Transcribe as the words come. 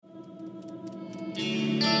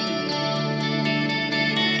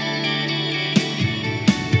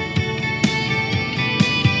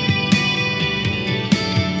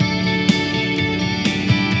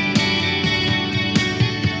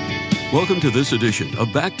Welcome to this edition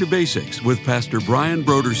of Back to Basics with Pastor Brian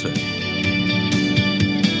Brodersen.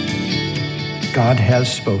 God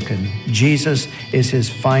has spoken. Jesus is his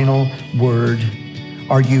final word.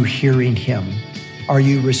 Are you hearing him? Are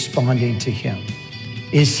you responding to him?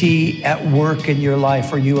 Is he at work in your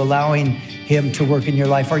life? Are you allowing him to work in your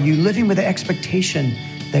life? Are you living with the expectation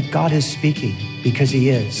that God is speaking? Because he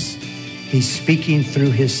is. He's speaking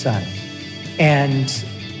through his son. And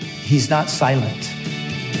he's not silent.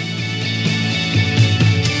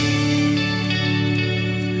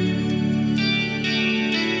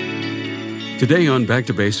 Today on Back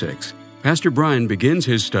to Basics, Pastor Brian begins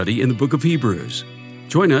his study in the book of Hebrews.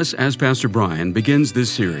 Join us as Pastor Brian begins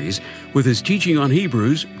this series with his teaching on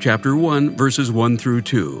Hebrews chapter 1, verses 1 through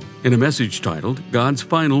 2, in a message titled, God's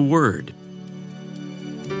Final Word.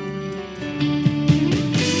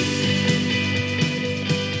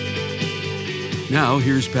 Now,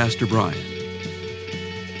 here's Pastor Brian.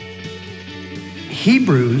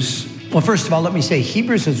 Hebrews, well, first of all, let me say,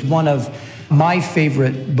 Hebrews is one of my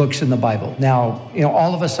favorite books in the Bible. Now,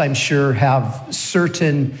 all of us, I'm sure, have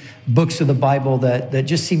certain books of the Bible that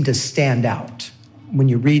just seem to stand out. When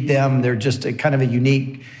you read them, they're just a kind of a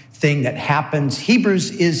unique thing that happens.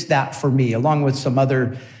 Hebrews is that for me, along with some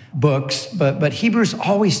other books, but Hebrews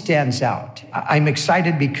always stands out. I'm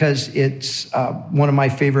excited because it's one of my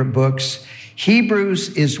favorite books.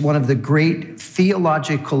 Hebrews is one of the great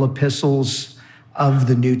theological epistles of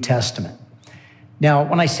the New Testament. Now,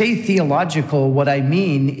 when I say theological, what I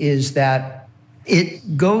mean is that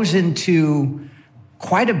it goes into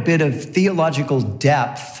quite a bit of theological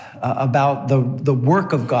depth about the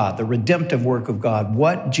work of God, the redemptive work of God,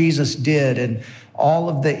 what Jesus did and all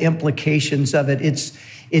of the implications of it.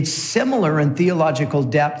 It's similar in theological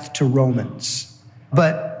depth to Romans.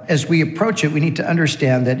 But as we approach it, we need to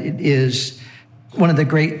understand that it is one of the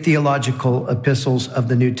great theological epistles of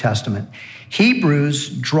the New Testament. Hebrews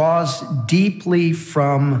draws deeply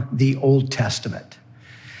from the Old Testament.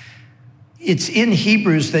 It's in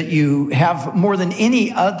Hebrews that you have, more than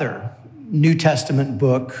any other New Testament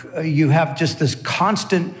book, you have just this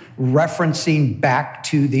constant referencing back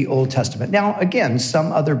to the Old Testament. Now, again,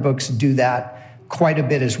 some other books do that quite a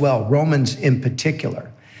bit as well, Romans in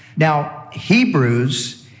particular. Now,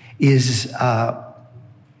 Hebrews is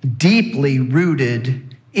deeply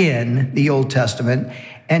rooted in the Old Testament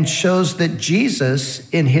and shows that Jesus,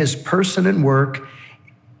 in his person and work,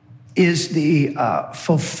 is the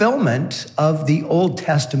fulfillment of the Old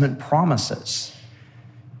Testament promises.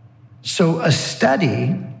 So a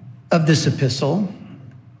study of this epistle,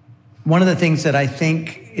 one of the things that I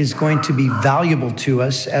think is going to be valuable to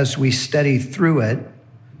us as we study through it,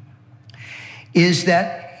 is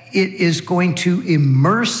that it is going to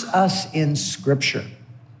immerse us in Scripture.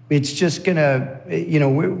 It's just gonna,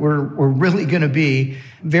 we're really gonna be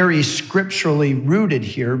very scripturally rooted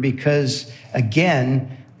here because,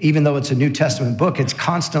 again, even though it's a New Testament book, it's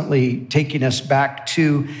constantly taking us back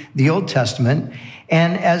to the Old Testament.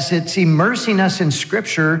 And as it's immersing us in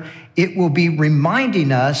Scripture, it will be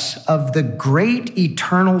reminding us of the great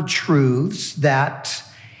eternal truths that,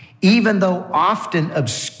 even though often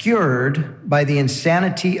obscured by the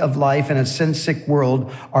insanity of life in a sin-sick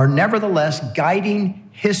world, are nevertheless guiding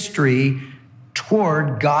history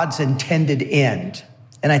toward God's intended end.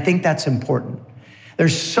 And I think that's important.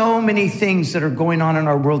 There's so many things that are going on in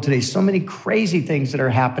our world today, so many crazy things that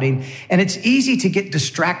are happening, and it's easy to get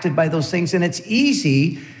distracted by those things, and it's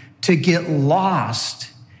easy to get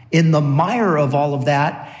lost in the mire of all of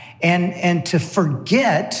that and to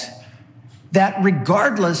forget that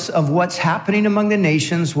regardless of what's happening among the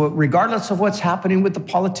nations, regardless of what's happening with the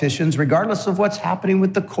politicians, regardless of what's happening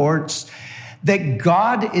with the courts, that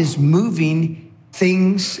God is moving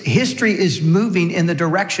things, history is moving in the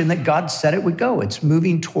direction that God said it would go. It's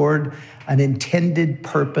moving toward an intended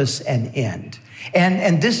purpose and end.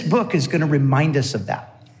 And this book is going to remind us of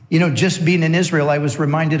that. Just being in Israel, I was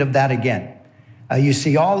reminded of that again. You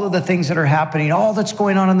see all of the things that are happening, all that's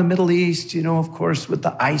going on in the Middle East, of course, with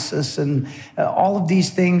the ISIS and all of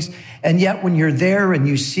these things. And yet when you're there and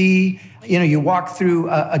you see, you walk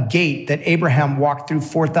through a gate that Abraham walked through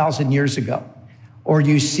 4,000 years ago, or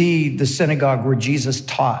you see the synagogue where Jesus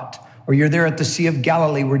taught, or you're there at the Sea of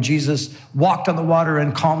Galilee where Jesus walked on the water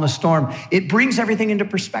and calmed the storm. It brings everything into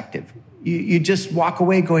perspective. You just walk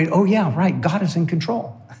away going, oh yeah, right, God is in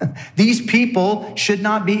control. These people should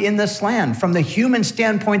not be in this land. From the human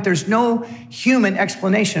standpoint, there's no human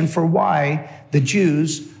explanation for why the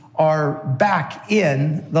Jews are back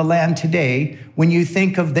in the land today when you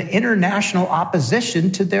think of the international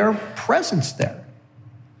opposition to their presence there.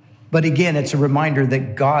 But again, it's a reminder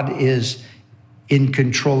that God is in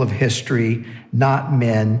control of history, not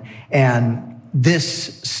men. And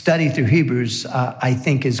this study through Hebrews, I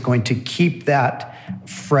think, is going to keep that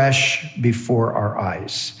fresh before our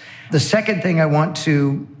eyes. The second thing I want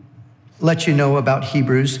to let you know about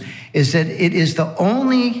Hebrews is that it is the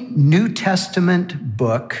only New Testament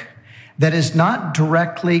book that is not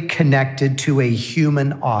directly connected to a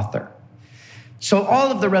human author. So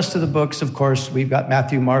all of the rest of the books, of course, we've got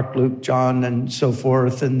Matthew, Mark, Luke, John, and so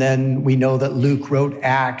forth. And then we know that Luke wrote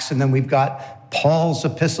Acts. And then we've got Paul's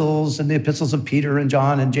epistles and the epistles of Peter and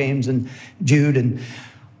John and James and Jude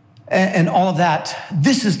and all of that.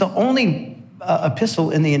 This is the only epistle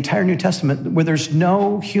in the entire New Testament where there's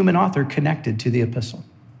no human author connected to the epistle.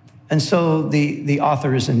 And so the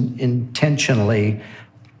author is intentionally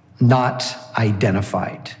not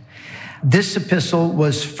identified. This epistle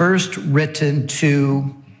was first written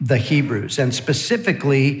to the Hebrews, and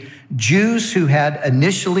specifically Jews who had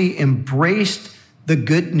initially embraced the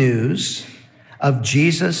good news of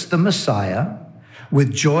Jesus the Messiah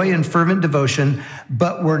with joy and fervent devotion,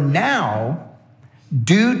 but were now,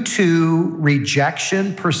 due to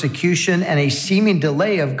rejection, persecution, and a seeming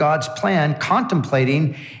delay of God's plan,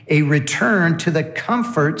 contemplating a return to the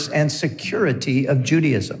comforts and security of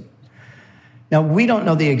Judaism. Now, we don't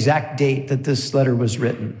know the exact date that this letter was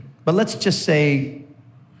written, but let's just say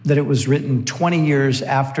that it was written 20 years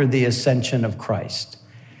after the ascension of Christ.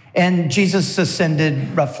 And Jesus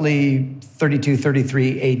ascended roughly 32,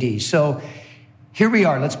 33 AD. So here we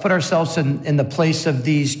are. Let's put ourselves in the place of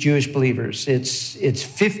these Jewish believers. It's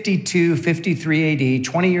 52, 53 AD,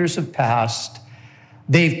 20 years have passed.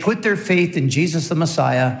 They've put their faith in Jesus the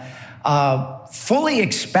Messiah, fully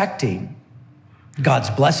expecting God's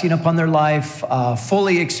blessing upon their life,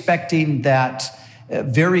 fully expecting that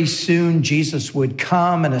very soon Jesus would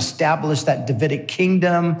come and establish that Davidic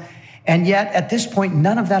kingdom. And yet at this point,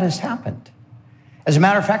 none of that has happened. As a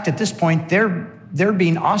matter of fact, at this point, they're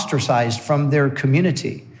being ostracized from their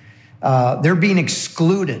community. They're being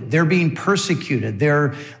excluded. They're being persecuted.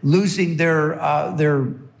 They're losing their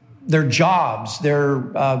jobs. They're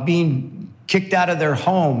being kicked out of their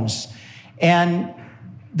homes. And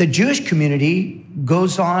the Jewish community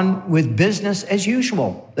goes on with business as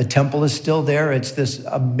usual. The temple is still there. It's this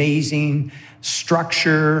amazing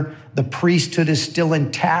structure. The priesthood is still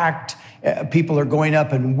intact. People are going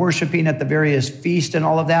up and worshiping at the various feasts and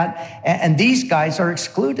all of that. And these guys are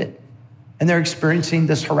excluded. And they're experiencing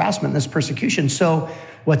this harassment, this persecution. So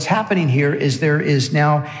what's happening here is there is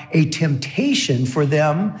now a temptation for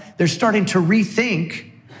them. They're starting to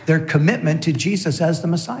rethink their commitment to Jesus as the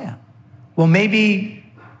Messiah. Well, maybe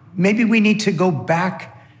we need to go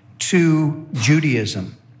back to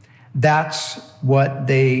Judaism. That's what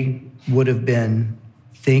they would have been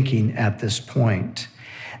thinking at this point.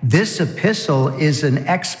 This epistle is an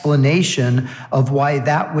explanation of why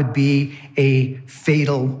that would be a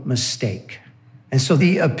fatal mistake. And so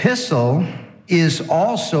the epistle is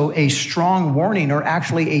also a strong warning, or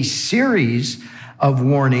actually a series of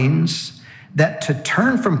warnings, that to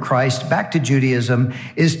turn from Christ back to Judaism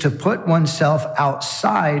is to put oneself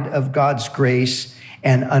outside of God's grace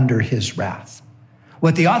and under his wrath.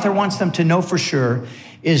 What the author wants them to know for sure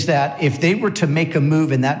is that if they were to make a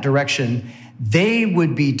move in that direction, they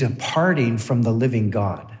would be departing from the living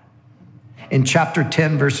God. In chapter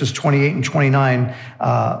 10, verses 28 and 29,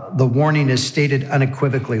 the warning is stated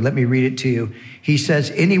unequivocally. Let me read it to you. He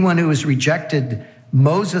says, anyone who has rejected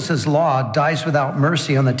Moses' law dies without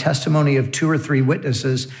mercy on the testimony of 2 or 3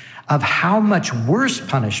 witnesses. Of how much worse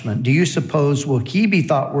punishment do you suppose will he be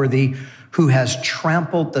thought worthy who has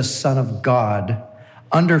trampled the Son of God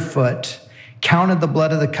underfoot, counted the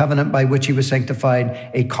blood of the covenant by which he was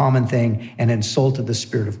sanctified a common thing, and insulted the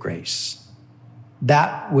Spirit of grace?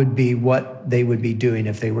 That would be what they would be doing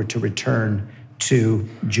if they were to return to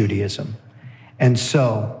Judaism. And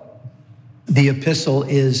so the epistle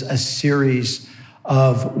is a series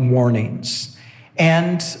of warnings.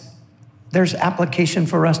 And there's application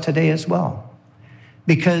for us today as well.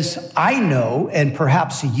 Because I know, and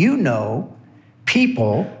perhaps you know,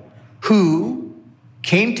 people who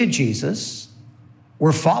came to Jesus,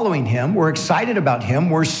 were following him, were excited about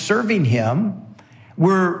him, were serving him,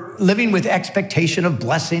 were living with expectation of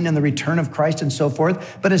blessing and the return of Christ and so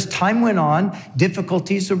forth. But as time went on,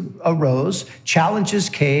 difficulties arose, challenges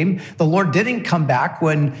came. The Lord didn't come back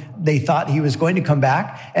when they thought he was going to come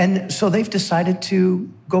back. And so they've decided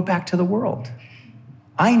to go back to the world.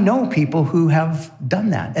 I know people who have done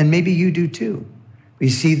that, and maybe you do too. We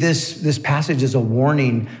see this passage as a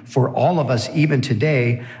warning for all of us, even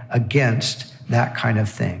today, against that kind of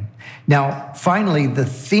thing. Now, finally, the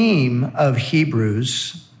theme of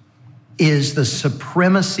Hebrews is the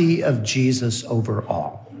supremacy of Jesus over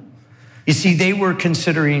all. You see, they were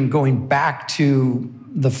considering going back to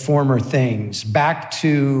the former things, back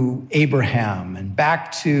to Abraham and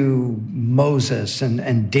back to Moses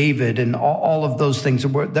and David and all of those things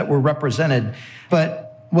that were represented.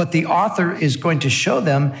 But what the author is going to show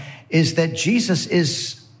them is that Jesus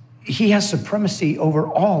he has supremacy over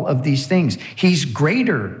all of these things. He's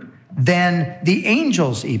greater than the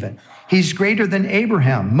angels even. He's greater than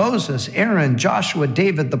Abraham, Moses, Aaron, Joshua,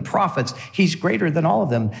 David, the prophets. He's greater than all of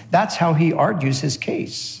them. That's how he argues his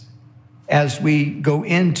case as we go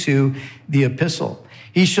into the epistle.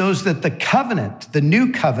 He shows that the covenant, the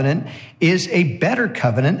new covenant, is a better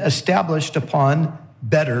covenant established upon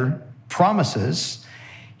better promises.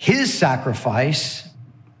 His sacrifice,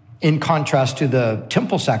 in contrast to the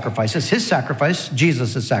temple sacrifices, his sacrifice,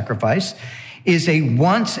 Jesus' sacrifice, is a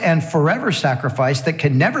once and forever sacrifice that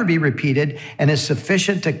can never be repeated and is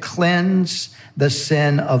sufficient to cleanse the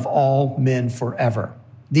sin of all men forever.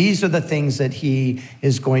 These are the things that he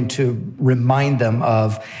is going to remind them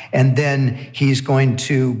of. And then he's going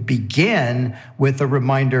to begin with a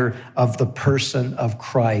reminder of the person of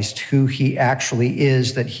Christ, who he actually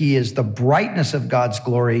is, that he is the brightness of God's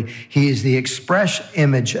glory. He is the express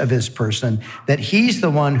image of his person, that he's the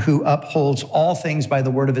one who upholds all things by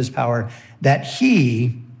the word of his power, that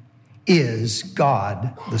he is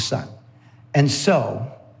God the Son. And so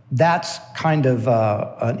that's kind of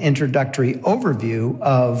an introductory overview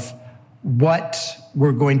of what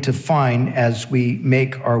we're going to find as we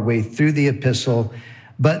make our way through the epistle.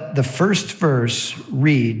 But the first verse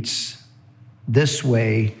reads this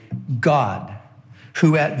way: God,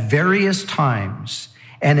 who at various times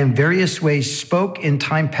and in various ways spoke in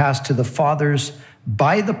time past to the fathers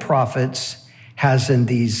by the prophets, has in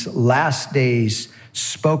these last days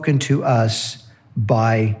spoken to us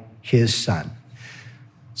by his Son.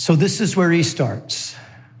 So this is where he starts.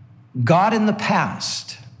 God in the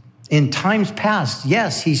past, in times past,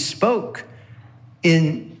 yes, he spoke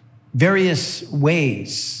in various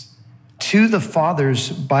ways to the fathers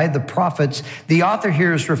by the prophets. The author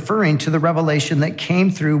here is referring to the revelation that came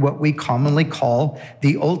through what we commonly call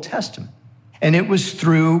the Old Testament. And it was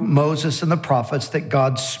through Moses and the prophets that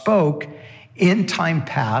God spoke in time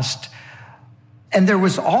past. And there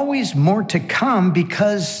was always more to come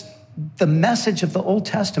because the message of the Old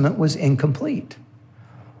Testament was incomplete.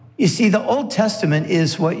 You see, the Old Testament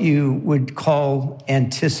is what you would call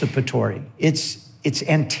anticipatory. It's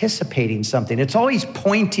anticipating something. It's always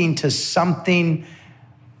pointing to something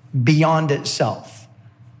beyond itself.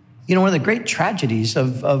 You know, one of the great tragedies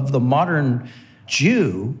of the modern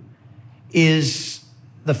Jew is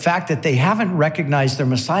the fact that they haven't recognized their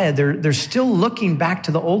Messiah. They're still looking back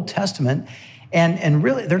to the Old Testament, and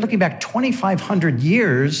really they're looking back 2,500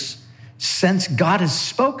 years since God has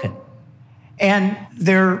spoken. And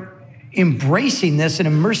they're embracing this and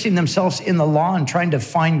immersing themselves in the law and trying to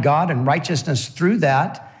find God and righteousness through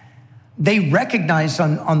that. They recognize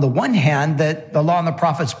on the one hand that the law and the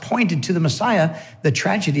prophets pointed to the Messiah. The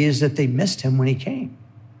tragedy is that they missed him when he came.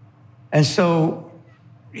 And so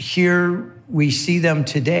here we see them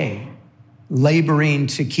today laboring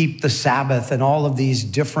to keep the Sabbath and all of these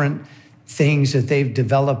different things that they've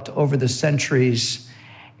developed over the centuries,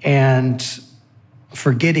 and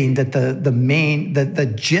forgetting that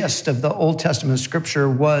the gist of the Old Testament scripture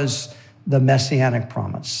was the messianic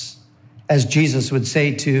promise. As Jesus would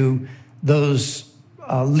say to those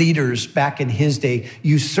leaders back in his day,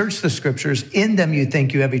 you search the scriptures, in them you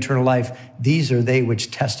think you have eternal life. These are they which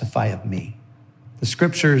testify of me. The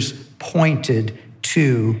scriptures pointed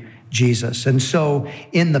to Jesus. And so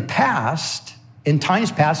in the past, in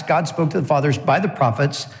times past, God spoke to the fathers by the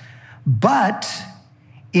prophets, but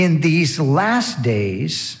in these last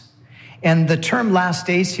days, and the term last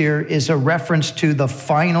days here is a reference to the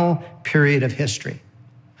final period of history,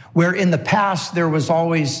 where in the past there was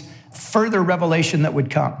always further revelation that would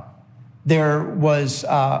come. There was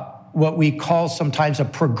what we call sometimes a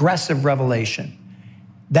progressive revelation.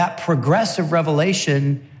 That progressive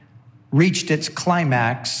revelation reached its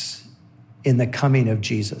climax in the coming of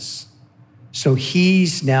Jesus. So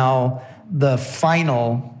he's now the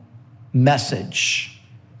final message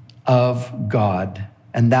of God.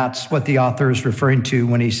 And that's what the author is referring to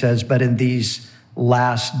when he says, but in these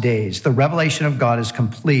last days, the revelation of God is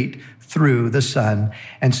complete through the Son.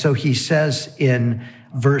 And so he says in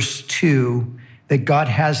verse 2 that God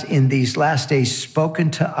has in these last days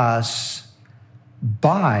spoken to us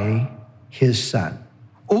by his Son.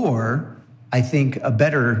 Or I think a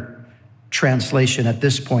better translation at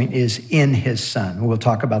this point is in his Son. We'll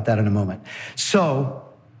talk about that in a moment. So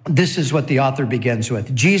this is what the author begins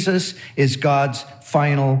with. Jesus is God's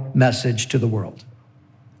final message to the world.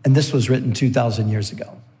 And this was written 2,000 years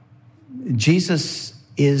ago. Jesus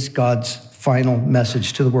is God's final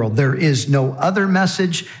message to the world. There is no other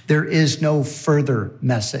message. There is no further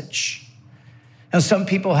message. Now, some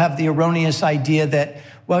people have the erroneous idea that,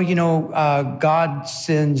 well, God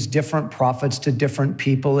sends different prophets to different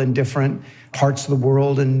people in different parts of the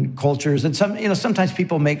world and cultures. And sometimes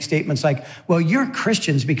people make statements like, well, you're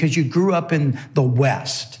Christians because you grew up in the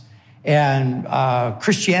West. And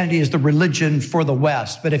Christianity is the religion for the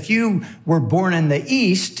West. But if you were born in the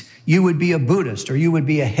East, you would be a Buddhist or you would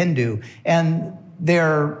be a Hindu. And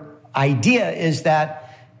their idea is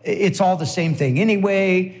that it's all the same thing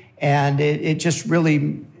anyway. And it just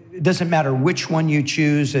really, it doesn't matter which one you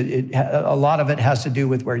choose. A lot of it has to do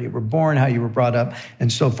with where you were born, how you were brought up,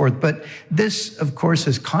 and so forth. But this, of course,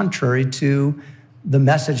 is contrary to the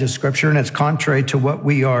message of Scripture, and it's contrary to what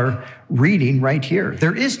we are reading right here.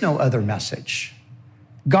 There is no other message.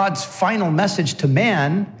 God's final message to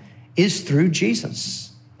man is through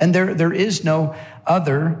Jesus. And there is no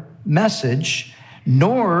other message,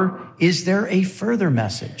 nor is there a further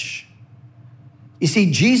message. You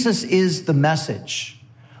see, Jesus is the message.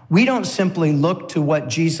 We don't simply look to what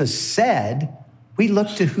Jesus said, we look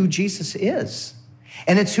to who Jesus is.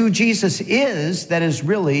 And it's who Jesus is that is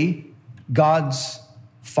really God's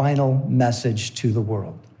final message to the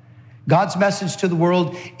world. God's message to the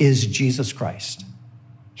world is Jesus Christ.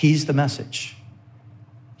 He's the message.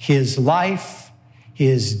 His life,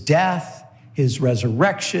 his death, his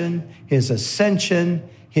resurrection, his ascension,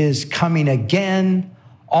 his coming again,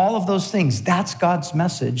 all of those things, that's God's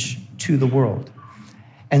message to the world.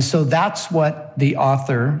 And so that's what the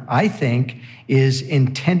author, I think, is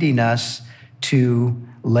intending us to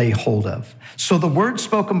lay hold of. So the word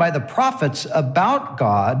spoken by the prophets about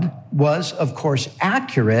God was, of course,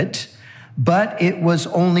 accurate, but it was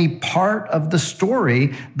only part of the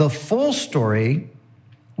story. The full story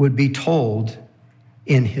would be told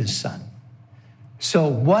in his Son. So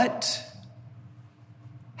what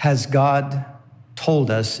has God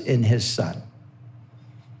told us in his Son?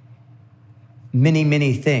 Many,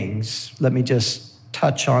 many things. Let me just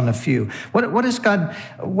touch on a few. What is God?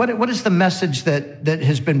 What is the message that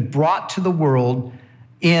has been brought to the world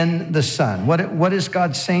in the Son? What is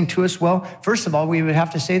God saying to us? Well, first of all, we would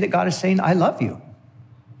have to say that God is saying, I love you.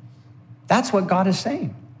 That's what God is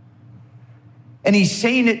saying. And he's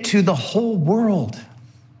saying it to the whole world.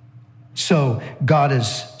 So God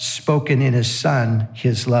has spoken in his Son,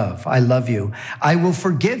 his love. I love you. I will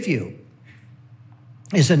forgive you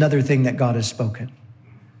is another thing that God has spoken.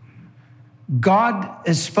 God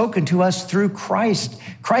has spoken to us through Christ.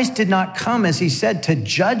 Christ did not come, as he said, to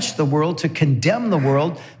judge the world, to condemn the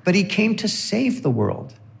world, but he came to save the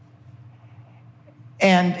world.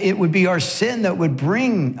 And it would be our sin that would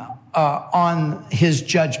bring on his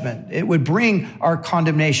judgment. It would bring our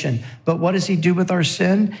condemnation. But what does he do with our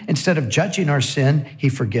sin? Instead of judging our sin, he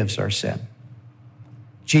forgives our sin.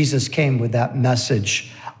 Jesus came with that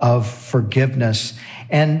message of forgiveness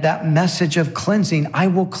and that message of cleansing. I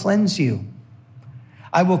will cleanse you.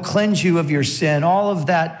 I will cleanse you of your sin. All of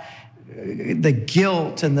that, the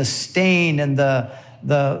guilt and the stain and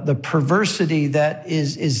the perversity that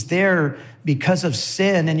is there because of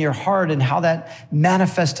sin in your heart and how that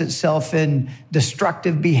manifests itself in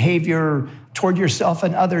destructive behavior toward yourself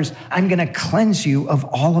and others. I'm going to cleanse you of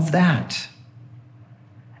all of that.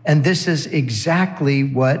 And this is exactly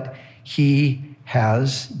what he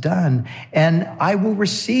has done. And I will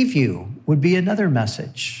receive you would be another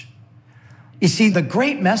message. You see, the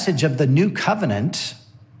great message of the new covenant,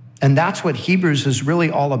 and that's what Hebrews is really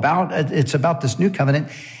all about. It's about this new covenant,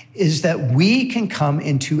 is that we can come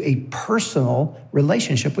into a personal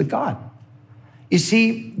relationship with God. You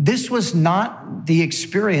see, this was not the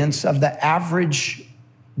experience of the average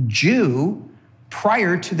Jew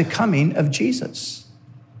prior to the coming of Jesus.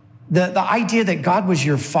 The idea that God was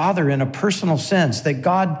your father in a personal sense, that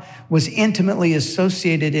God was intimately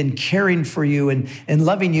associated in caring for you and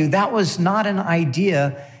loving you, that was not an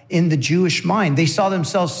idea in the Jewish mind. They saw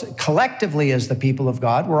themselves collectively as the people of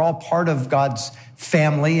God. We're all part of God's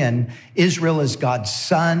family, and Israel is God's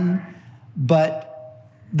son, but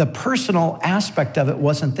the personal aspect of it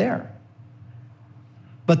wasn't there.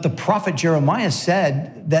 But the prophet Jeremiah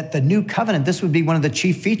said that the new covenant, this would be one of the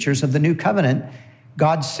chief features of the new covenant.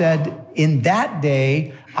 God said, in that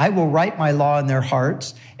day, I will write my law in their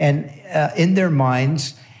hearts and in their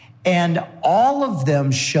minds, and all of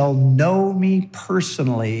them shall know me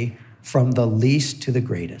personally from the least to the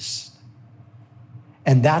greatest.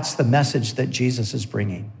 And that's the message that Jesus is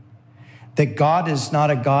bringing. That God is not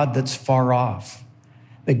a God that's far off.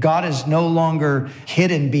 that God is no longer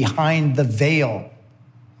hidden behind the veil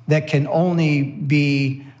that can only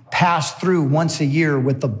be passed through once a year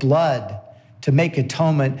with the blood to make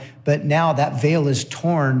atonement. But now that veil is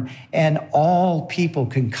torn and all people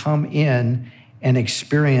can come in and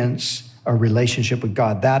experience a relationship with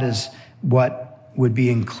God. That is what would be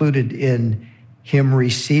included in him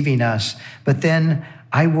receiving us. But then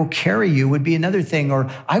I will carry you would be another thing,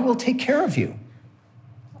 or I will take care of you.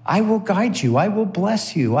 I will guide you. I will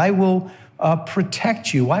bless you. I will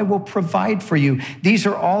protect you. I will provide for you. These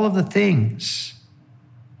are all of the things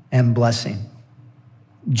and blessing.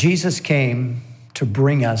 Jesus came to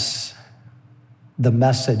bring us the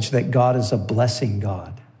message that God is a blessing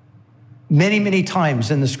God. Many, many times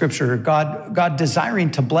in the scripture, God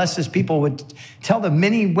desiring to bless his people would tell them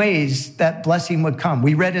many ways that blessing would come.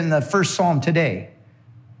 We read in the first Psalm today,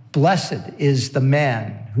 blessed is the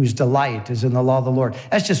man whose delight is in the law of the Lord.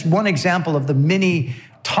 That's just one example of the many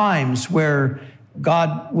times where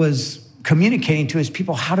God was communicating to his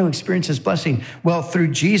people how to experience his blessing. Well,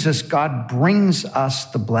 through Jesus, God brings us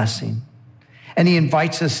the blessing. And he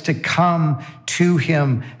invites us to come to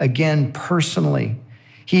him again personally.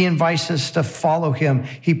 He invites us to follow him.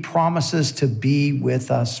 He promises to be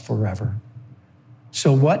with us forever.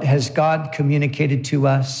 So what has God communicated to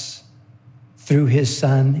us through his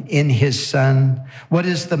Son, in his Son? What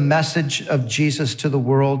is the message of Jesus to the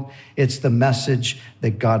world? It's the message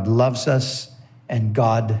that God loves us and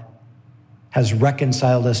God has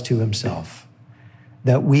reconciled us to himself,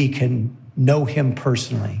 that we can know him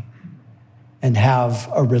personally and have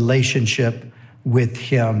a relationship with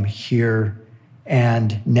him here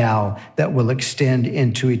and now that will extend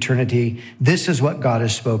into eternity. This is what God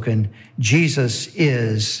has spoken. Jesus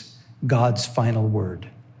is God's final word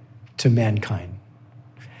to mankind.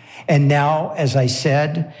 And now, as I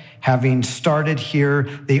said, having started here,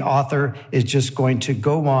 the author is just going to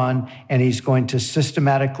go on and he's going to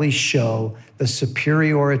systematically show the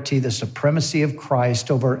superiority, the supremacy of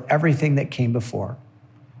Christ over everything that came before.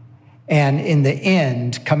 And in the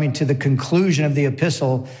end, coming to the conclusion of the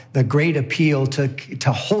epistle, the great appeal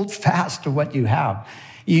to hold fast to what you have.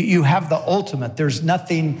 You have the ultimate. There's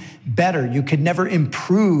nothing better. You could never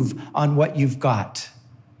improve on what you've got.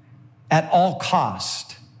 At all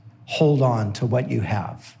cost, hold on to what you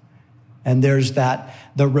have. And there's the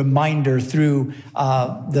reminder through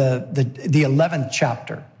the 11th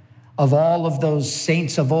chapter of all of those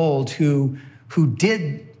saints of old who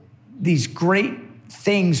did these great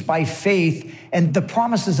things by faith, and the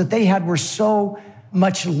promises that they had were so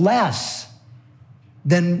much less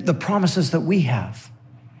than the promises that we have.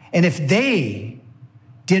 And if they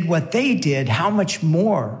did what they did, how much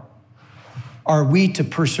more are we to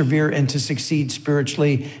persevere and to succeed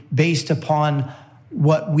spiritually based upon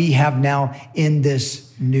what we have now in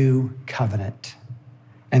this new covenant?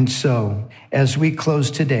 And so, as we close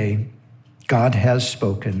today, God has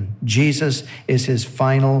spoken. Jesus is his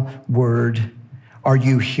final word. Are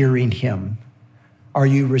you hearing him? Are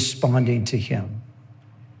you responding to him?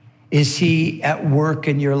 Is he at work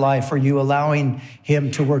in your life? Are you allowing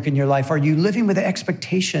him to work in your life? Are you living with the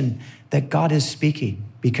expectation that God is speaking?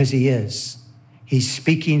 Because he is. He's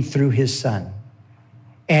speaking through his Son.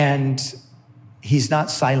 And he's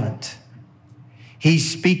not silent. He's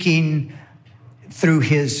speaking through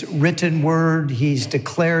his written word. He's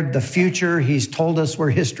declared the future. He's told us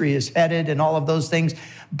where history is headed and all of those things.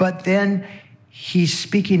 But then he's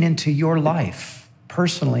speaking into your life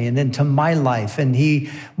personally and into my life. And he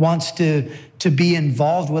wants to be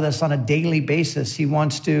involved with us on a daily basis. He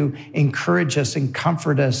wants to encourage us and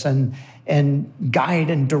comfort us and guide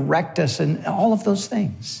and direct us and all of those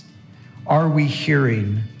things. Are we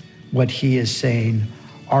hearing what he is saying?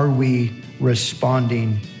 Are we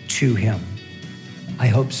responding to him? I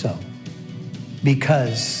hope so,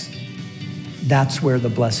 because that's where the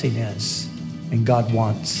blessing is, and God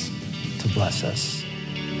wants to bless us.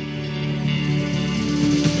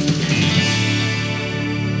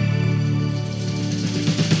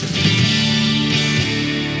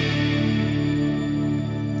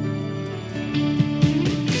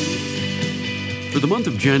 For the month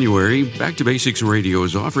of January, Back to Basics Radio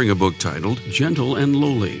is offering a book titled Gentle and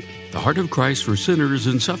Lowly, The Heart of Christ for Sinners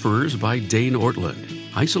and Sufferers by Dane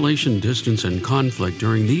Ortlund. Isolation, distance, and conflict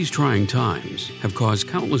during these trying times have caused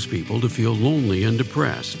countless people to feel lonely and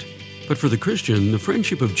depressed. But for the Christian, the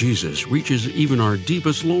friendship of Jesus reaches even our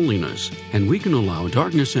deepest loneliness, and we can allow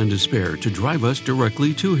darkness and despair to drive us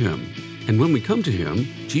directly to him. And when we come to him,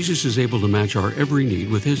 Jesus is able to match our every need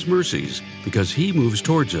with his mercies, because he moves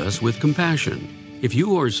towards us with compassion. If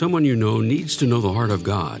you or someone you know needs to know the heart of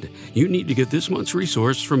God, you need to get this month's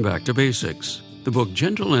resource from Back to Basics. The book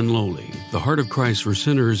Gentle and Lowly, The Heart of Christ for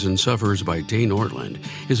Sinners and Sufferers by Dane Ortland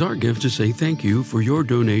is our gift to say thank you for your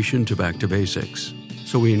donation to Back to Basics.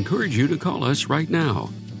 So we encourage you to call us right now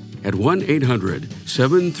at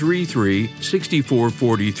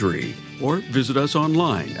 1-800-733-6443 or visit us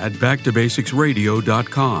online at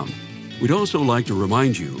backtobasicsradio.com. We'd also like to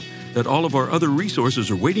remind you that all of our other resources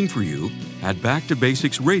are waiting for you at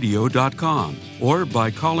backtobasicsradio.com or by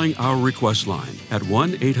calling our request line at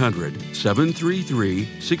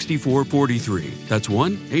 1-800-733-6443. That's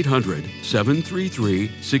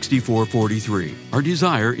 1-800-733-6443. Our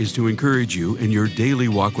desire is to encourage you in your daily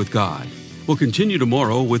walk with God. We'll continue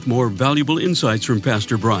tomorrow with more valuable insights from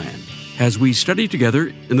Pastor Brian as we study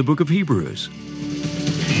together in the book of Hebrews.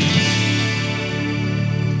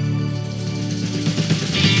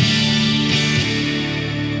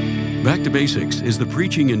 Back to Basics is the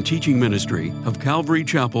preaching and teaching ministry of Calvary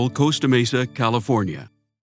Chapel, Costa Mesa, California.